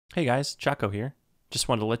Hey guys, Choco here. Just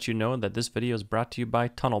wanted to let you know that this video is brought to you by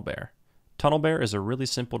TunnelBear. TunnelBear is a really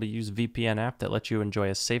simple to use VPN app that lets you enjoy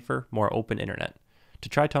a safer, more open internet. To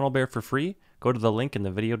try TunnelBear for free, go to the link in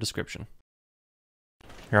the video description.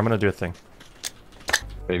 Here, I'm gonna do a thing.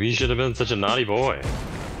 Maybe you should have been such a naughty boy.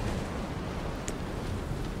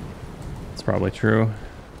 It's probably true.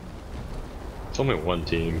 It's only one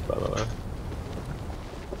team, by the way.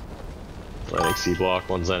 Landing C block,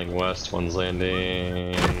 one's landing west, one's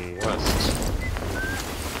landing west.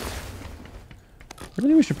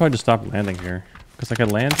 Really, we should probably just stop landing here. Because I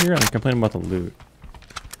could land here and complain about the loot.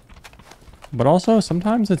 But also,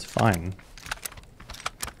 sometimes it's fine.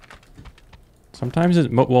 Sometimes it's,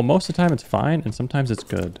 well, most of the time it's fine, and sometimes it's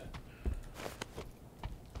good.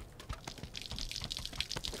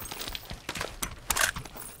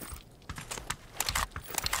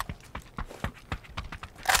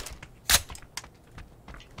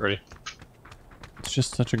 Ready? It's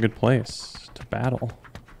just such a good place to battle.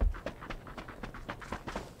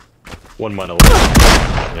 One might have.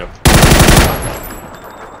 Yep.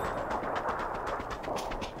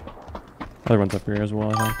 Other one's up here as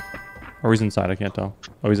well, I think. Or he's inside, I can't tell.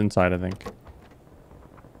 Oh, he's inside, I think.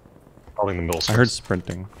 Holding the middle. I heard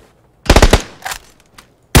sprinting.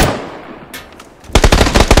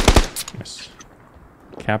 Nice.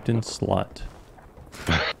 Captain Slut.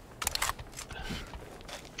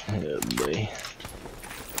 Yeah, boy.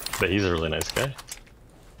 But he's a really nice guy.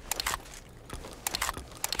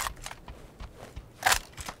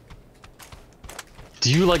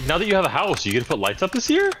 Do you like, now that you have a house, you get to put lights up this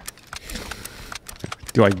year?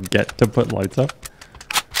 Do I get to put lights up?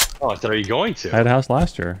 Oh, I said, are you going to? I had a house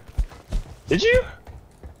last year. Did you?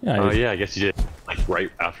 Yeah. Oh, yeah, I guess you did. Like,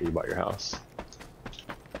 right after you bought your house.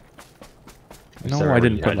 No, I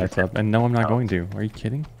didn't put lights up, and no, I'm not going to. Are you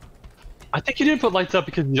kidding? I think you didn't put lights up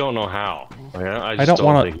because you don't know how. Yeah, I don't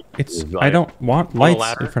want to. It's. I don't want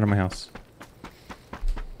lights in front of my house.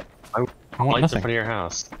 I want lights nothing. in front of your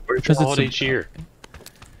house. Where's Because your it's holiday cheer?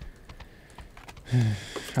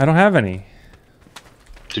 I don't have any.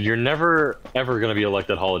 Dude, you're never ever gonna be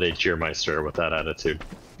elected holiday cheermeister with that attitude.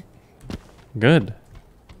 Good.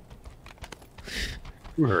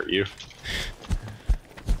 Who hurt you?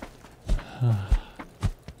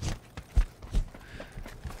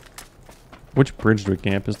 Which bridge do we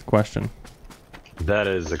camp is the question. That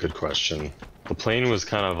is a good question. The plane was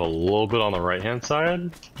kind of a little bit on the right-hand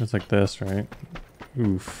side. It's like this, right?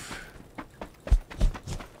 Oof.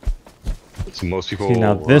 So most people. See,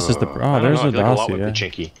 now this is the. Oh, there's the Dacia. Dacia.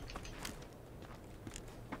 Chinky.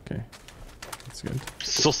 Okay, that's good.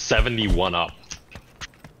 Still 71 up.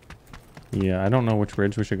 Yeah, I don't know which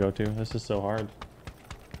bridge we should go to. This is so hard.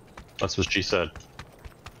 That's what she said.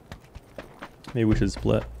 Maybe we should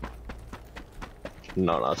split.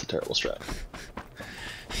 No, that's a terrible strat.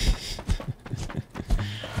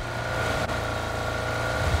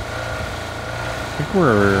 I think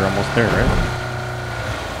we're almost there, right?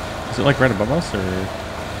 Is it like right above us, or?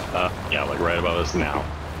 Yeah, like right above us now.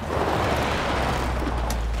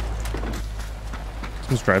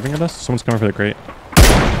 Someone's driving at us? Someone's coming for the crate.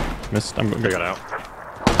 Missed. I'm going. They got out.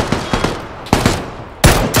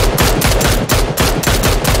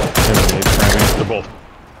 They're both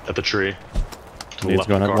at the tree. To the Nade's left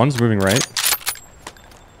going of the up. car. One's moving right.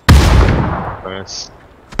 Nice.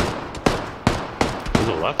 To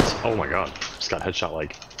the left? Oh my god. Just got headshot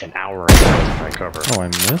like an hour ago to try and cover. Oh, I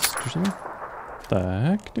missed or something? What the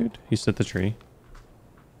heck, dude? He's at the tree.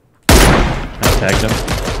 I tagged him.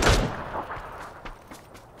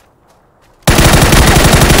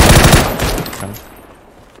 Okay.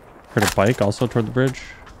 Heard a bike also toward the bridge.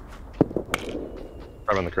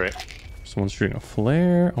 Right on the crate. Someone's shooting a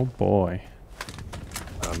flare. Oh boy.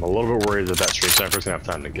 I'm a little bit worried that that stream sniper's gonna have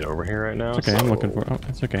time to get over here right now. It's okay, I'm looking for. Oh,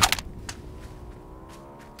 it's okay.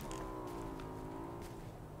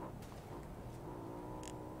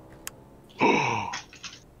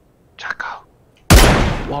 Choco.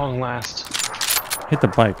 Long last. Hit the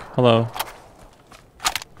bike. Hello.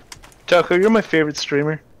 Choco, you're my favorite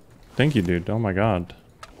streamer. Thank you, dude. Oh my god.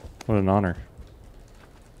 What an honor.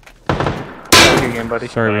 Again, buddy.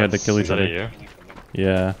 Sorry we had to kill Is each that other. you?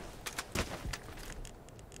 Yeah.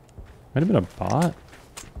 Might have been a bot.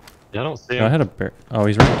 Yeah, I don't see No, I him. had a bear. Oh,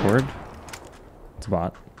 he's running toward. It's a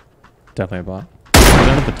bot. Definitely a bot. He's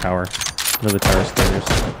under the tower. Under the tower stairs.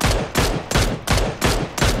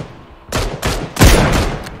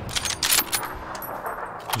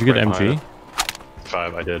 Did you get Right MG? behind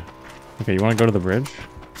 5, I did. Okay, you want to go to the bridge?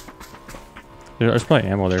 There's probably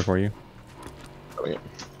ammo there for you. Oh, yeah.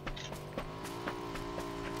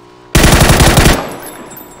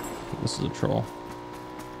 This is a troll.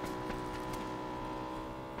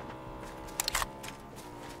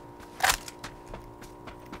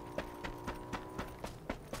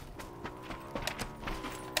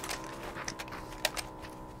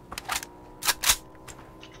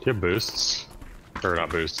 You have boosts. Or not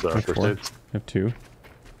boosts, I have first 4. aids. I have 2.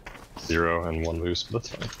 0 and 1 boost, but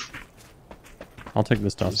that's fine. I'll take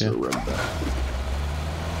this stuff, yeah.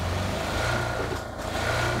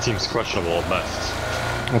 It seems questionable at best.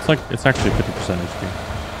 Well, it's actually 50% HP.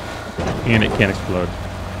 And it can't explode.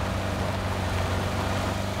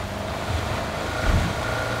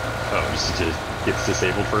 Oh, just gets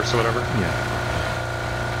disabled first or whatever? Yeah.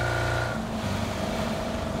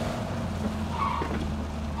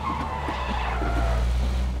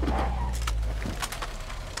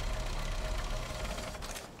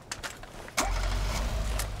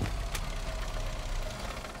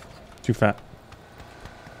 Too fat.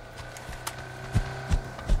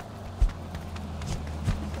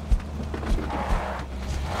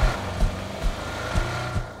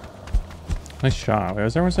 Nice shot. Why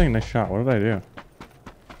is everyone saying nice shot? What did I do?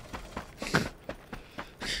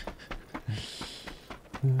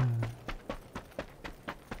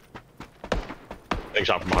 Big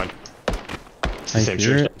shot from behind. It's the I same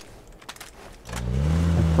hear shit. it.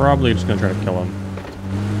 I'm probably just gonna try to kill him.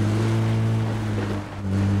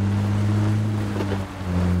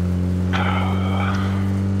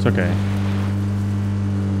 It's okay.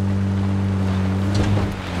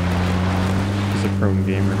 He's a prone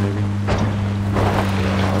gamer, maybe.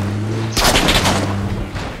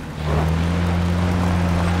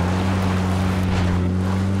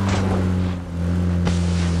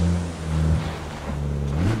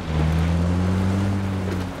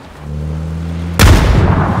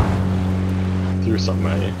 Threw something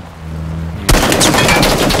at you.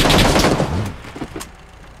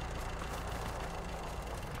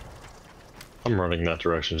 I'm running that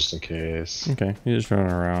direction just in case. Okay, he's just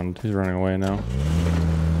running around. He's running away now.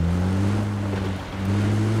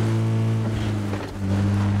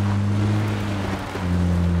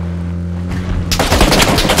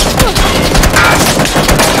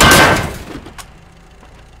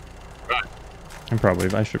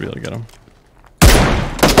 I should be able to get him.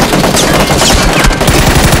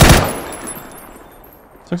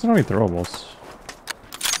 It's like so many throwables.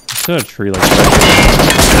 It's a tree like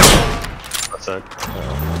that. That's it.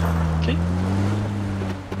 Okay.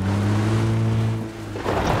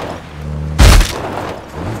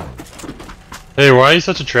 Hey, why are you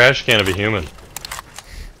such a trash can of a human?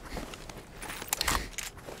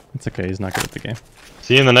 It's okay, he's not good at the game.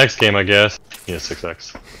 See you in the next game, I guess. Yeah,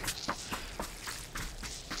 6x.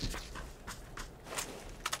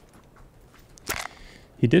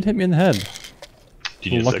 He did hit me in the head.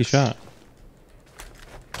 Did you get Lucky 6? shot.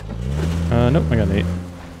 Nope, I got an 8.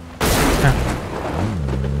 Ah.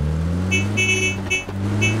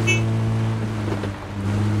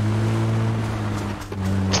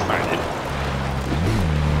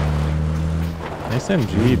 Nice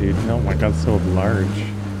MG, dude. Oh my god, so large.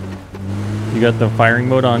 You got the firing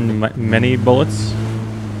mode on many bullets?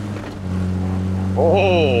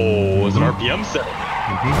 Oh, it's an RPM set.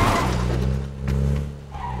 Mm-hmm.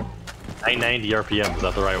 990 RPM, is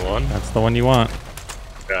that the right one? That's the one you want.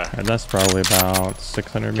 Yeah. And that's probably about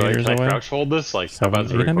 600 So meters can I away. crouch hold this? Like, how about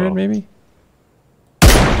 700, 800 maybe?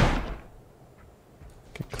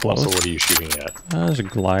 Get close. Also, what are you shooting at? There's a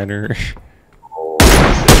glider. Oh,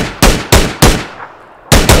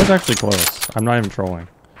 That was actually close. I'm not even trolling.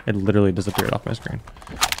 It literally disappeared off my screen.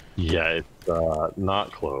 yeah, it's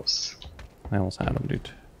not close. I almost had him, dude.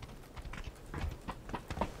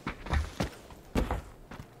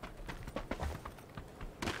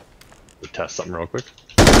 Test something real quick.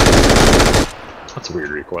 That's a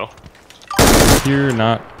weird recoil. If you're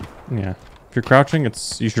not, yeah. If you're crouching,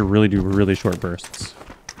 you should really do really short bursts.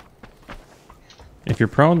 If you're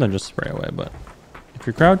prone, then just spray away. But if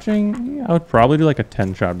you're crouching, yeah, I would probably do like a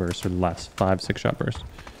 10-shot burst or less, 5, 6-shot burst.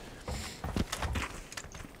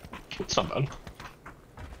 It's not bad.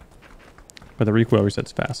 But the recoil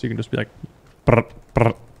resets fast, so you can just be like, brr,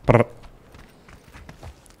 brr, brr.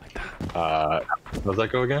 Like that. How does that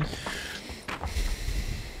go again?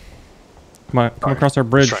 Come on, come across our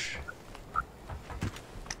bridge.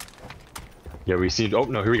 Yeah, we see. Oh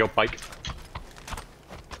no, here we go. Bike.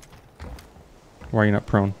 Why are you not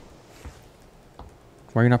prone?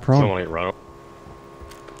 Why are you not prone? Someone ain't run.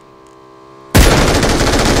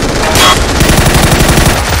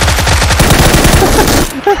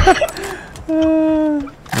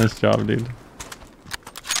 Nice job, dude.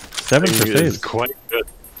 7 for It is saves. quite good.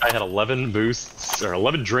 I had 11 boosts, or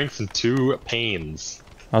 11 drinks and 2 pains.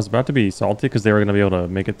 I was about to be salty because they were going to be able to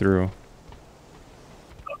make it through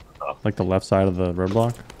like the left side of the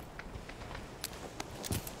roadblock.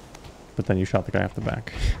 But then you shot the guy off the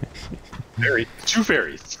back. Fairy. 2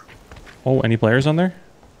 fairies. Oh, any players on there?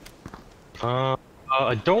 I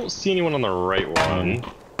don't see anyone on the right one.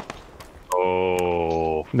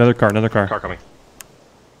 Oh. Another car, another car. Car coming.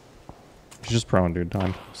 She's just prone, dude.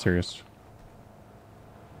 I'm serious.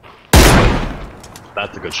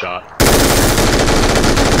 That's a good shot.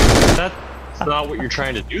 That's not what you're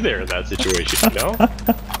trying to do there in that situation, you know?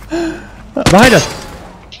 Behind us!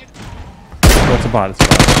 Oh, it's a bot, it's a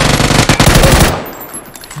bot.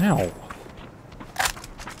 Ow.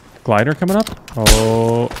 Glider coming up?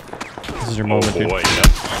 Oh. This is your moment, dude. Boy, yeah.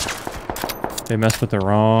 They messed with the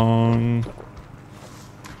wrong...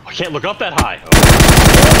 I can't look up that high.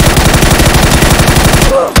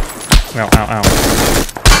 Oh. Ow, ow, ow.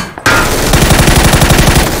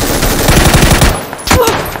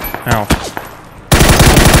 Ow.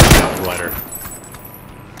 Glider.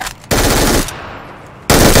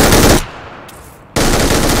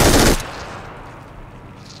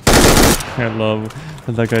 I love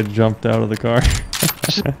that guy jumped out of the car.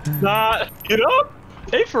 Get up!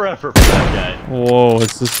 Pay for effort for that guy. Whoa,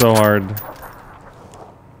 it's just so hard.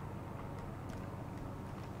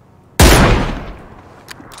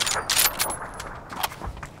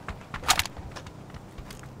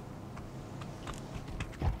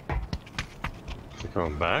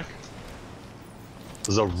 Coming back.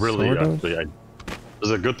 There's a really there's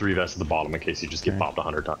a good 3 vest at the bottom in case you just get bopped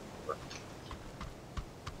 100 times.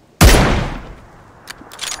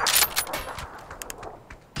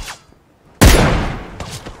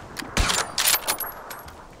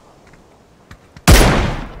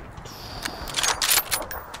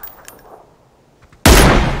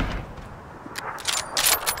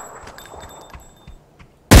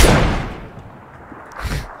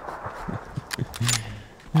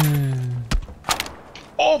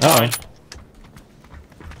 Oh my!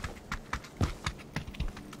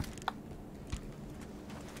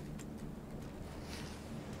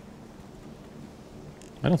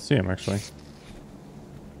 I don't see him actually.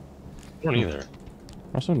 I don't either.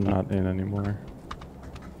 Also not in anymore.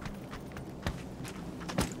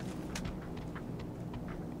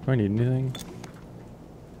 Do I need anything?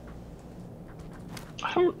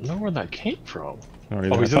 I don't know where that came from. I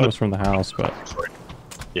thought it was from the house, but... Sorry.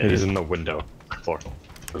 Yeah, he's in the window. Floor.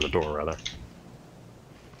 Or the door, rather.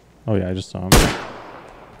 Oh yeah, I just saw him.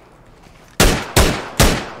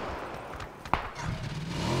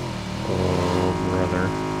 Oh, brother.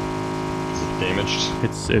 Is it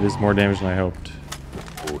damaged? It is more damaged than I hoped.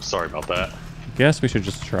 Oh, sorry about that. Guess we should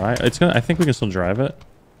just try. I think we can still drive it.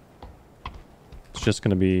 It's just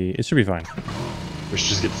gonna be... It should be fine. We should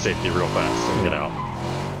just get to safety real fast and get out.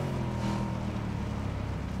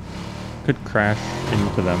 Could crash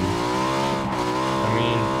into them. I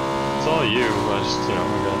mean, it's all you. I just, you know,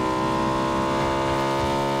 I'm good.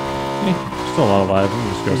 Still a lot alive. We can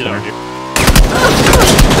just go Get out center. here.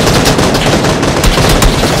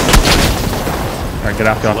 Alright, get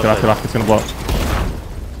off, get off, get off, get off. It's gonna blow up.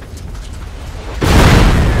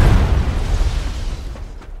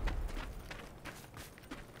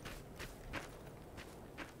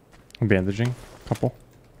 I'm bandaging. Couple.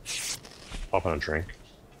 Pop on a drink.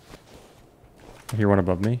 I hear one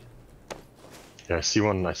above me. Yeah, I see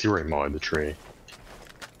one. I see where he mowed the tree.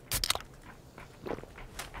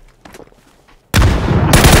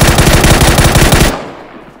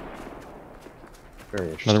 Very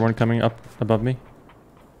interesting. Another one coming up above me.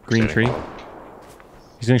 Green tree.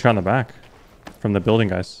 He's getting shot in the back. From the building,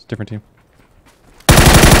 guys. Different team.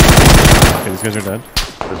 Okay, these guys are dead.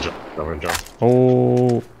 Good jump. Good jump.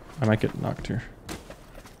 Oh, I might get knocked here.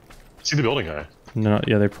 See the building guy. No,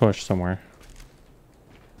 yeah, they pushed somewhere.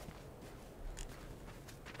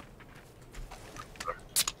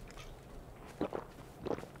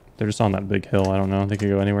 They're just on that big hill. I don't know. They could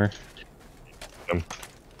go anywhere.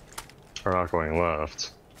 They're not going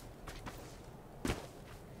left.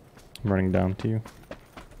 I'm running down to you.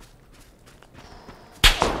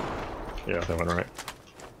 Yeah, they went right.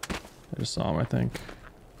 I just saw him, I think.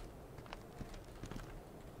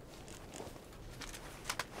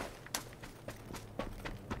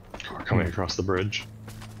 Car coming across the bridge.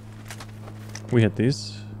 We hit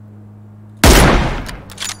these.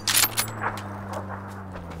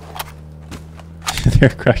 They're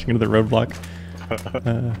crashing into the roadblock.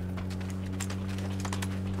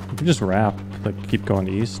 We can just wrap, like keep going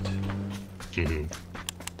east. Mm-hmm.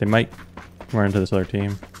 They might run into this other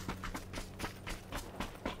team.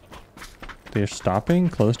 They're stopping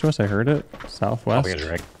close to us. I heard it. Southwest.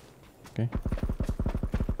 Okay.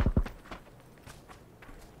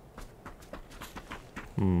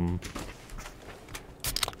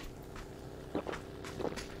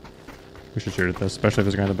 We should shoot at this, especially if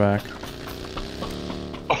there's a guy in the back.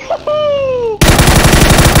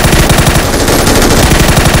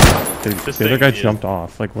 Dude, the other guy jumped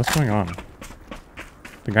off. Like, what's going on?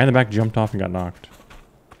 The guy in the back jumped off and got knocked.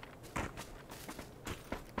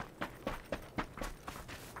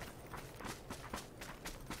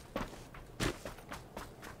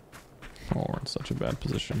 Oh, we're in such a bad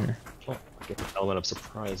position here. Oh, get the element of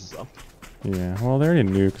surprise is up. Yeah, well, they already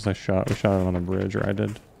knew because we shot it on the bridge, or I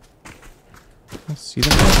did. Let's see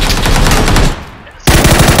them.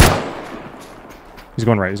 He's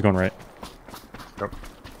going right, he's going right. Yep.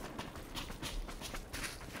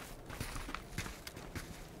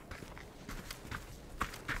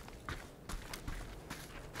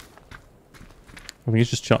 I think he's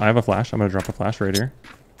just chill. I have a flash. I'm gonna drop a flash right here.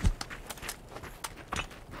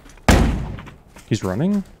 He's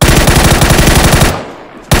running.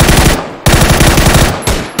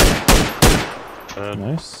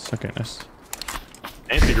 Nice. Okay, nice.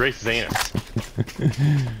 Anti Grace's anus.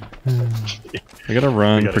 We gotta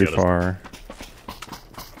run pretty far.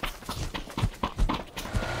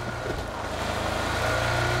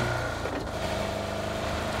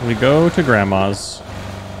 We go to grandma's.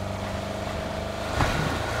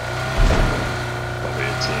 Probably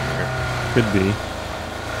a team here. Could be.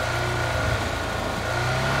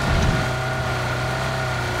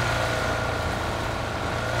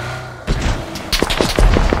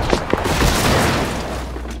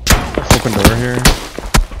 Open door here.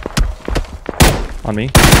 On me.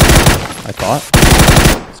 I thought.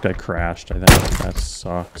 This guy crashed, I think. That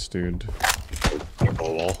sucks, dude.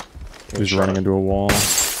 Wall. He's running into a wall.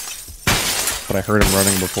 But I heard him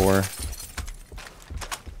running before.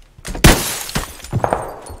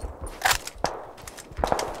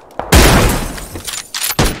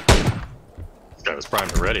 This guy was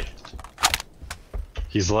primed already.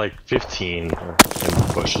 He's like 15 in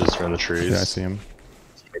the bushes or in the trees. Yeah, I see him.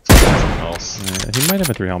 Something else. He might have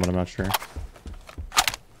a 3 helmet, I'm not sure.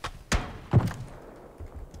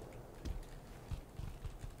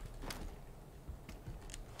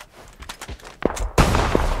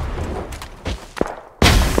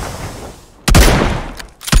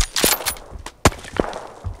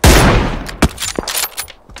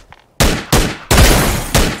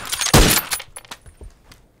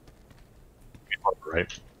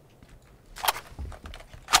 Right.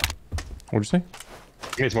 What'd you say? I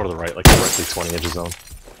think it's more to the right, like directly 20 inches zone.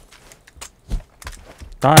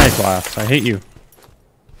 Die, glass. I hate you.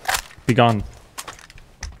 Be gone.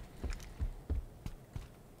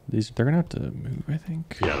 They're gonna have to move, I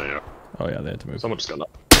think. Yeah, they are. Oh yeah, they had to move. Someone just got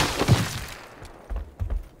up.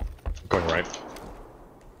 Going right.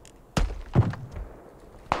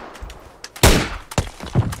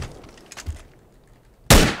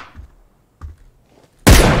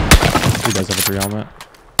 He does have a 3 helmet.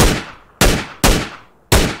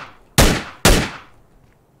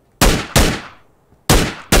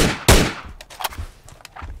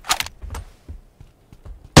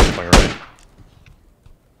 Going right.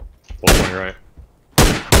 Both going right.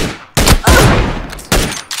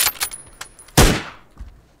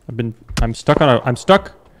 I'm stuck on a. I'm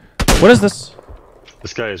stuck. What is this?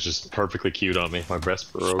 This guy is just perfectly cued on me. My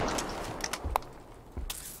breast broke.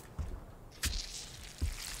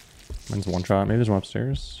 Mine's one shot. Maybe there's one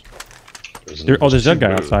upstairs. There's There's that guy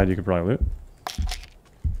two. outside. You could probably loot.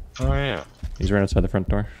 Oh yeah. He's right outside the front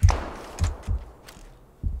door.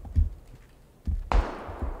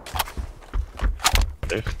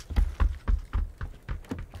 Safe.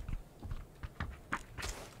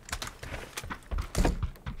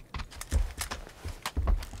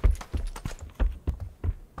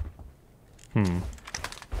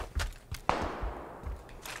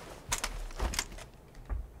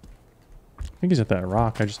 I think he's at that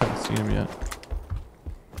rock. I just haven't seen him yet.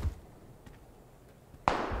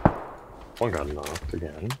 One got knocked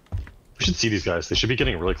again. We should see these guys. They should be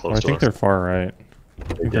getting really close I to think us. they're far right.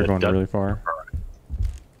 I think they're going really far.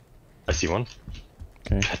 I see one.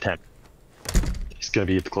 Okay. 10. He's gonna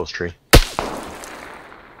be at the close tree.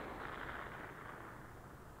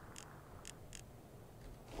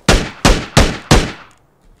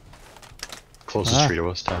 Closest tree to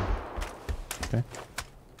us, 10. Okay.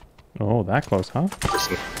 Oh, that close, huh?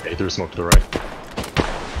 Hey, there's smoke to the right.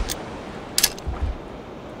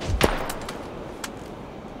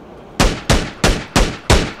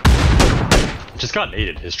 Just got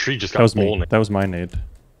naded. His tree just got That was me. bull-naded. That was my nade.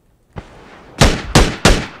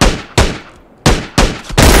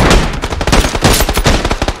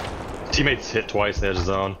 Teammates hit twice in the edge of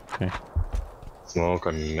zone. Okay. Smoke,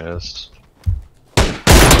 I missed.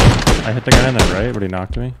 I hit the guy in the right, but he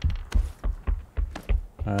knocked me.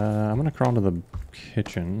 I'm gonna crawl into the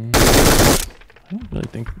kitchen. I don't really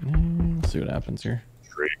think. Let's see what happens here.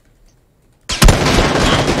 Tree.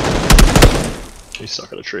 He's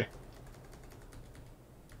stuck at a tree.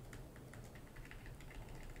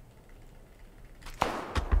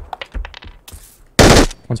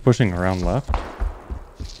 One's pushing around left.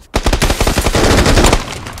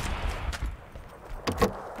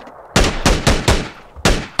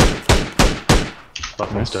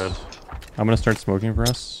 Left one's dead. I'm gonna start smoking for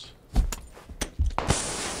us.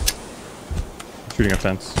 Shooting a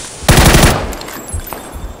fence.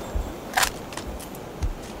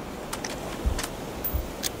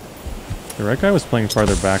 The right guy was playing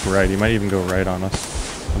farther back right. He might even go right on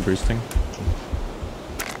us. I'm boosting.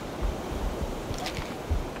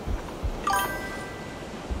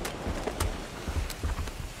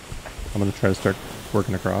 I'm gonna try to start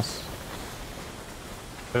working across.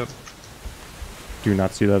 Yep. Do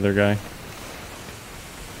not see the other guy.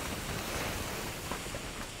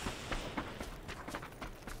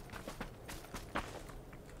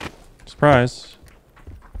 Surprise.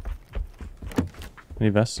 Any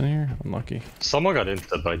vests in here? Unlucky. Someone got into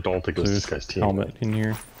that, but I don't think it was So this guy's team. helmet in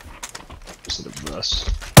here. This is the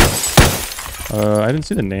best. I didn't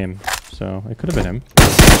see the name, so it could have been him.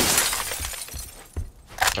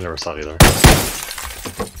 I never saw it either.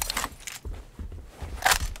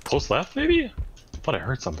 Close left, maybe? I thought I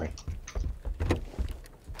heard something.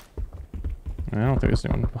 I don't think there's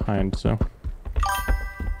anyone behind, so.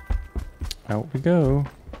 Out we go.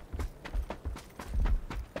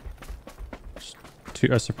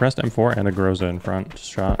 A suppressed M4 and a Groza in front.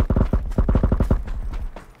 Just shot.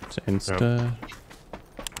 It's insta.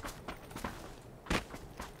 Yep.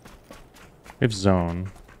 We have zone.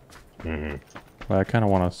 Mm-hmm. But I kind of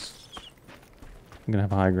want to. I'm gonna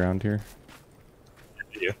have high ground here.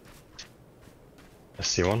 Yeah. I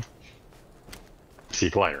see one. I see a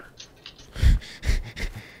glider.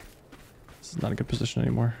 This is not a good position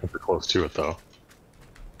anymore. We're close to it though.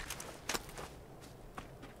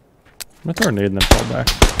 I'm gonna throw a nade and then fall back.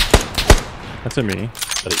 That's at me. I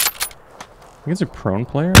think it's a prone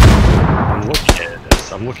player. I'm looking at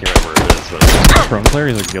this. I'm looking right where it is, but Prone player,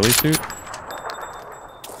 he's a ghillie suit.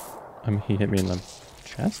 He hit me in the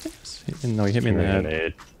chest? No, he hit me in the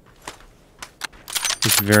head.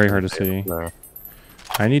 It's very hard to see. No.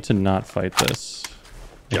 I need to not fight this.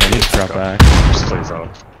 Yeah, I need to drop back. Just play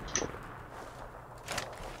zone.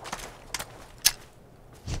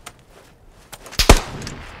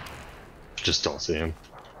 Just don't see him.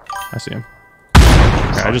 I see him.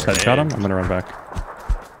 Okay, I just headshot him. I'm gonna run back.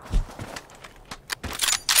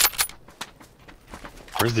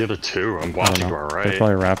 Where's the other two? I'm I don't watching know. to our They're right.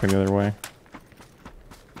 probably wrapping the other way.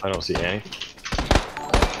 I don't see any.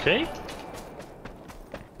 Okay.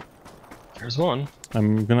 There's one.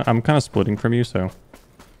 I'm kind of splitting from you, so.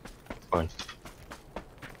 Fine.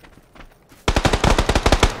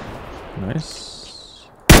 Nice.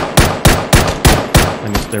 I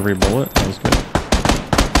missed every bullet. That was good.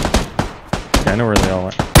 Okay, I know where they all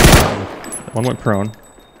went. One went prone,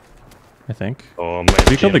 I think. Oh,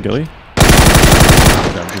 Did you kill the ghillie?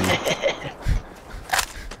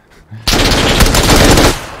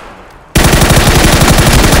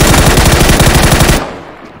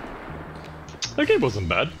 That game wasn't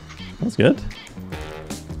bad. That's good.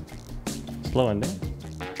 Slow ending.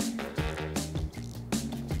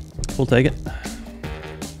 We'll take it.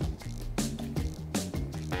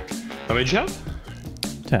 How many did you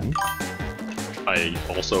have? 10. I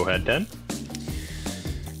also had 10.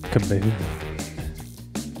 Kaboom.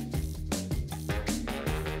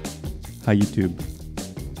 Hi YouTube.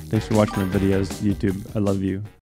 Thanks for watching my videos, YouTube. I love you.